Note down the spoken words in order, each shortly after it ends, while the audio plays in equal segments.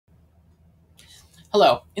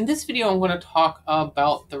Hello, in this video I'm going to talk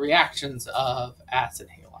about the reactions of acid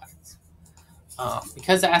halides.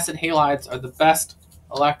 Because acid halides are the best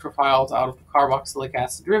electrophiles out of the carboxylic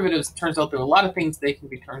acid derivatives, it turns out there are a lot of things they can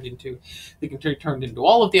be turned into. They can be turned into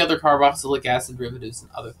all of the other carboxylic acid derivatives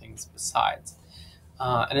and other things besides.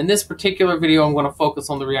 And in this particular video I'm going to focus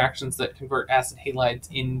on the reactions that convert acid halides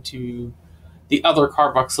into the other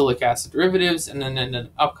carboxylic acid derivatives, and then in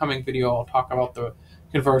an upcoming video I'll talk about the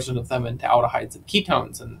conversion of them into aldehydes and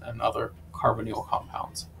ketones and other carbonyl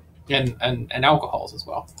compounds and alcohols as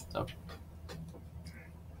well. So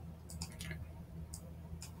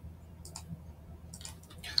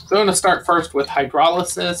I'm going to start first with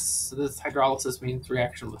hydrolysis. So this hydrolysis means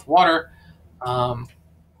reaction with water.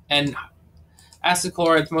 And acid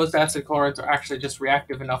chlorides, most acid chlorides are actually just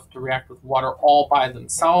reactive enough to react with water all by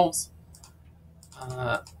themselves.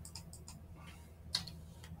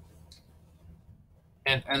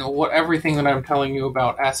 And everything that I'm telling you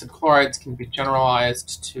about acid chlorides can be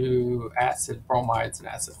generalized to acid bromides and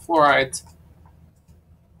acid fluorides.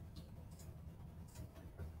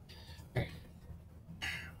 Okay.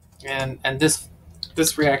 And this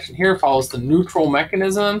reaction here follows the neutral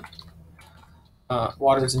mechanism.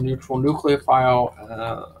 Water is a neutral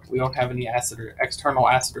nucleophile. We don't have any acid or external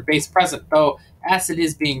acid or base present, though acid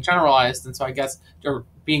is being generalized, and so I guess they're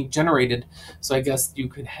being generated. So I guess you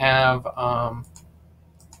could have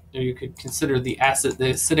you could consider the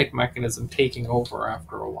acidic mechanism taking over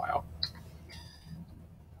after a while.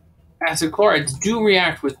 Acid chlorides do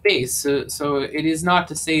react with base, so it is not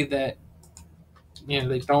to say that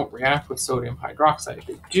they don't react with sodium hydroxide.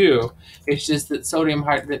 They do. It's just that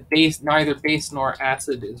neither base nor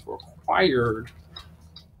acid is required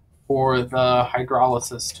for the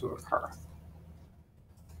hydrolysis to occur.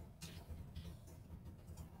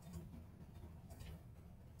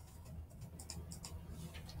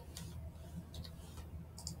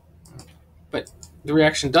 But the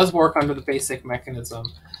reaction does work under the basic mechanism.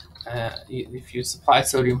 If you supply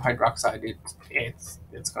sodium hydroxide,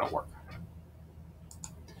 it's going to work.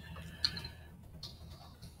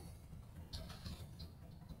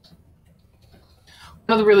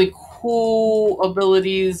 One of the really cool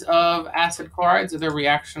abilities of acid chlorides is their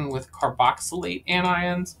reaction with carboxylate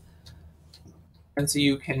anions. And so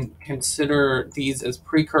you can consider these as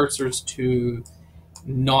precursors to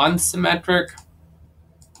non-symmetric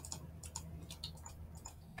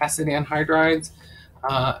acid anhydrides.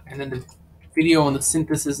 And in the video on the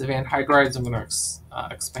synthesis of anhydrides, I'm going to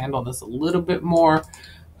expand on this a little bit more.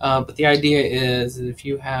 But the idea is that if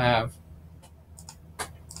you have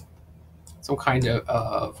some kind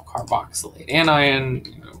of carboxylate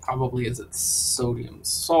anion, probably is it sodium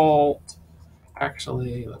salt.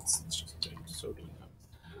 Actually, let's just do sodium.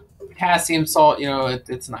 Potassium salt,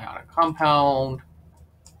 it's an ionic compound.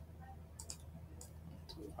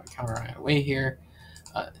 Counter-ion away here.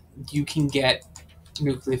 You can get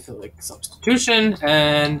nucleophilic substitution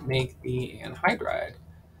and make the anhydride.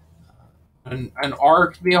 And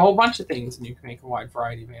R could be a whole bunch of things, and you can make a wide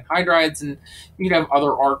variety of anhydrides, and you could have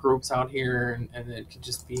other R groups out here, and it could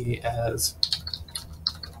just be as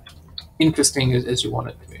interesting as you want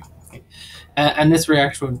it to be. Okay. And this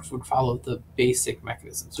reaction would follow the basic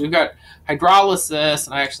mechanism. So we've got hydrolysis,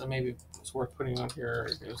 and I actually maybe it's worth putting on here.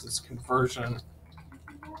 There's this conversion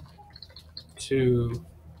to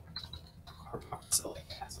carboxylic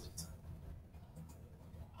acids.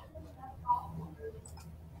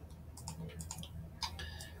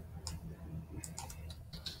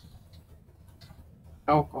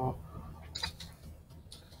 Alcohol.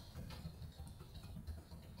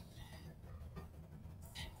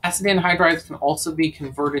 Acid anhydrides can also be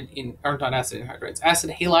converted or not acid anhydrides. Acid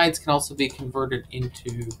halides can also be converted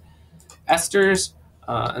into esters.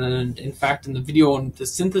 And then, in fact, in the video on the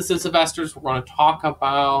synthesis of esters, we're going to talk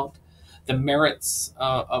about the merits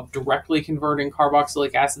of directly converting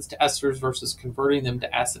carboxylic acids to esters versus converting them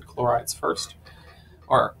to acid chlorides first.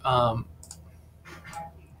 Or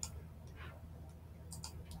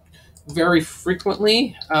very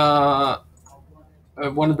frequently, very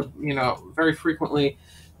frequently,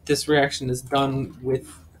 this reaction is done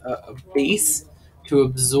with a base to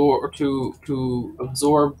absorb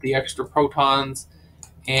the extra protons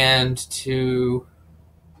and to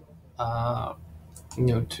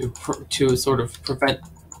sort of prevent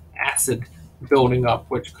acid building up,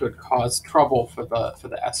 which could cause trouble for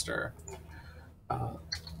the ester.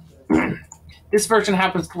 This version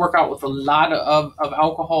happens to work out with a lot of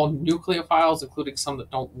alcohol nucleophiles, including some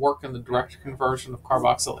that don't work in the direct conversion of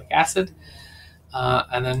carboxylic acid.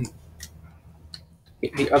 And then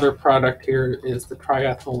the other product here is the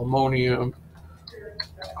triethyl ammonium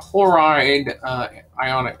chloride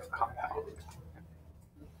ionic compound.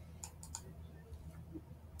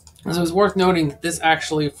 So it's worth noting that this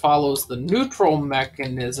actually follows the neutral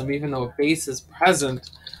mechanism, even though a base is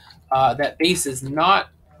present. That base is not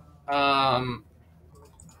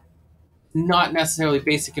necessarily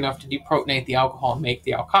basic enough to deprotonate the alcohol and make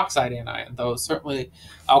the alkoxide anion, though certainly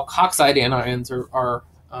alkoxide anions are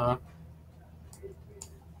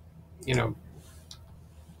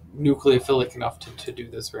nucleophilic enough to do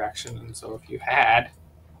this reaction. And so if you had,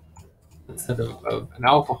 instead of an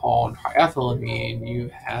alcohol and triethylamine, you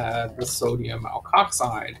had the sodium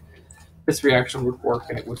alkoxide, this reaction would work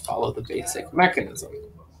and it would follow the basic mechanism.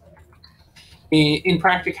 In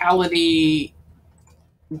practicality,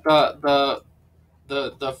 the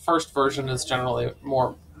first version is generally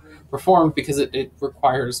more performed because it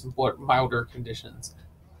requires milder conditions.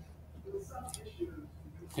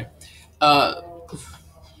 Yeah.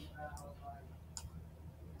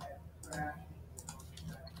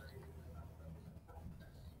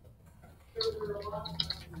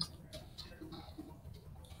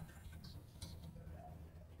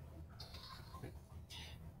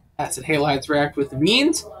 Acid halides react with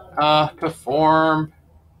amines to form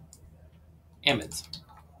amides.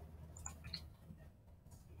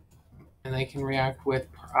 And they can react with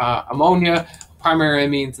ammonia, primary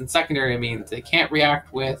amines, and secondary amines. They can't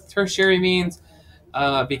react with tertiary amines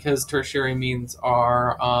because tertiary amines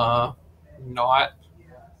are not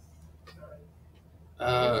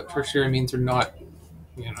they're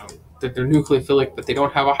nucleophilic, but they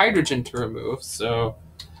don't have a hydrogen to remove, so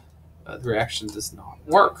the reaction does not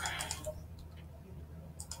work.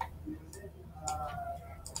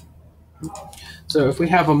 So if we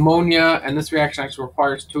have ammonia, and this reaction actually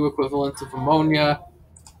requires 2 equivalents of ammonia,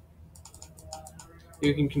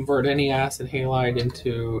 you can convert any acid halide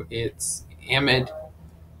into its amide.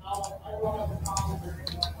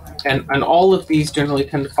 And all of these generally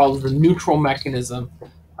tend to follow the neutral mechanism,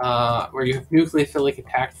 where you have nucleophilic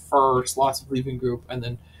attack first, loss of leaving group, and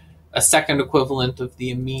then a second equivalent of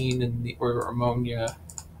the amine and or ammonia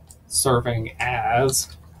serving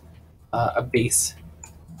as a base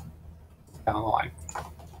down the line.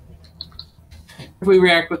 If we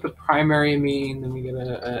react with the primary amine, then we get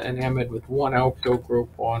an amide with 1 alkyl group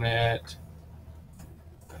on it.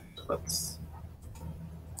 Let's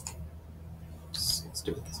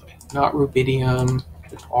do it this way. Not rubidium,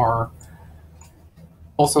 which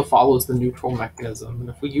also follows the neutral mechanism. And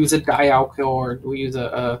if we use a dialkyl, or we use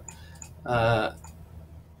a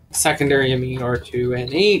secondary amine or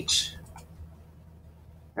 2NH,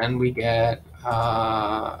 and we get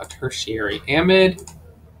a tertiary amide.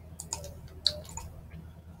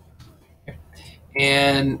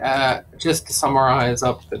 And just to summarize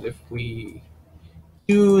up, that if we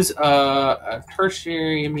use a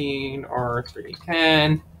tertiary amine or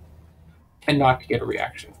 310, and not to get a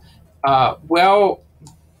reaction. Well,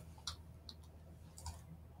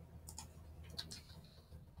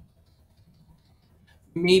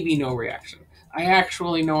 maybe no reaction. I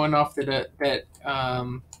actually know enough that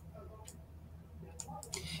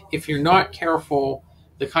if you're not careful,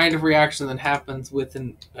 the kind of reaction that happens with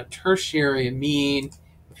a tertiary amine,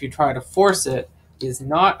 if you try to force it, is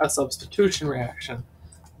not a substitution reaction,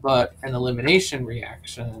 but an elimination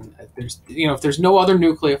reaction. If there's no other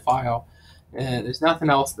nucleophile, and there's nothing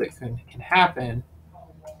else that can happen,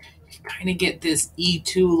 you kind of get this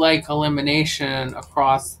E2-like elimination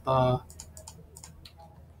across the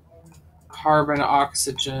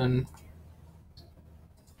carbon-oxygen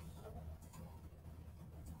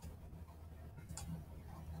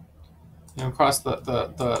across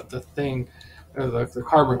the thing, the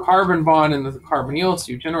carbon-carbon bond and the carbonyl.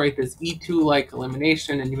 So you generate this E2-like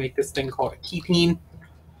elimination, and you make this thing called a ketene,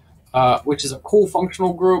 which is a cool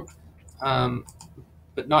functional group,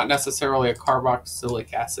 but not necessarily a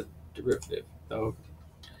carboxylic acid derivative, though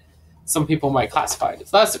some people might classify it as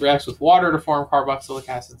that. It reacts with water to form carboxylic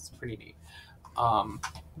acid. It's pretty neat.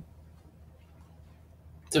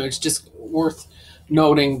 So it's just worth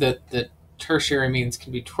noting that tertiary amines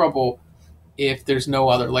can be trouble if there's no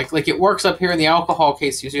other, like it works up here in the alcohol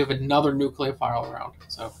case, because you have another nucleophile around,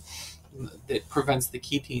 so that prevents the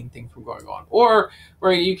ketene thing from going on. Or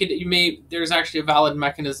there's actually a valid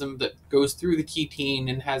mechanism that goes through the ketene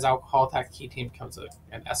and has alcohol attack. Ketene becomes an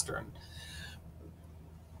ester, and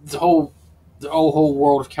the whole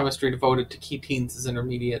world of chemistry devoted to ketenes as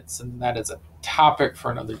intermediates, and that is a topic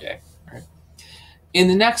for another day. Right? In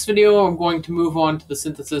the next video, I'm going to move on to the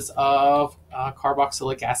synthesis of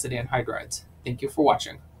carboxylic acid anhydrides. Thank you for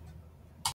watching.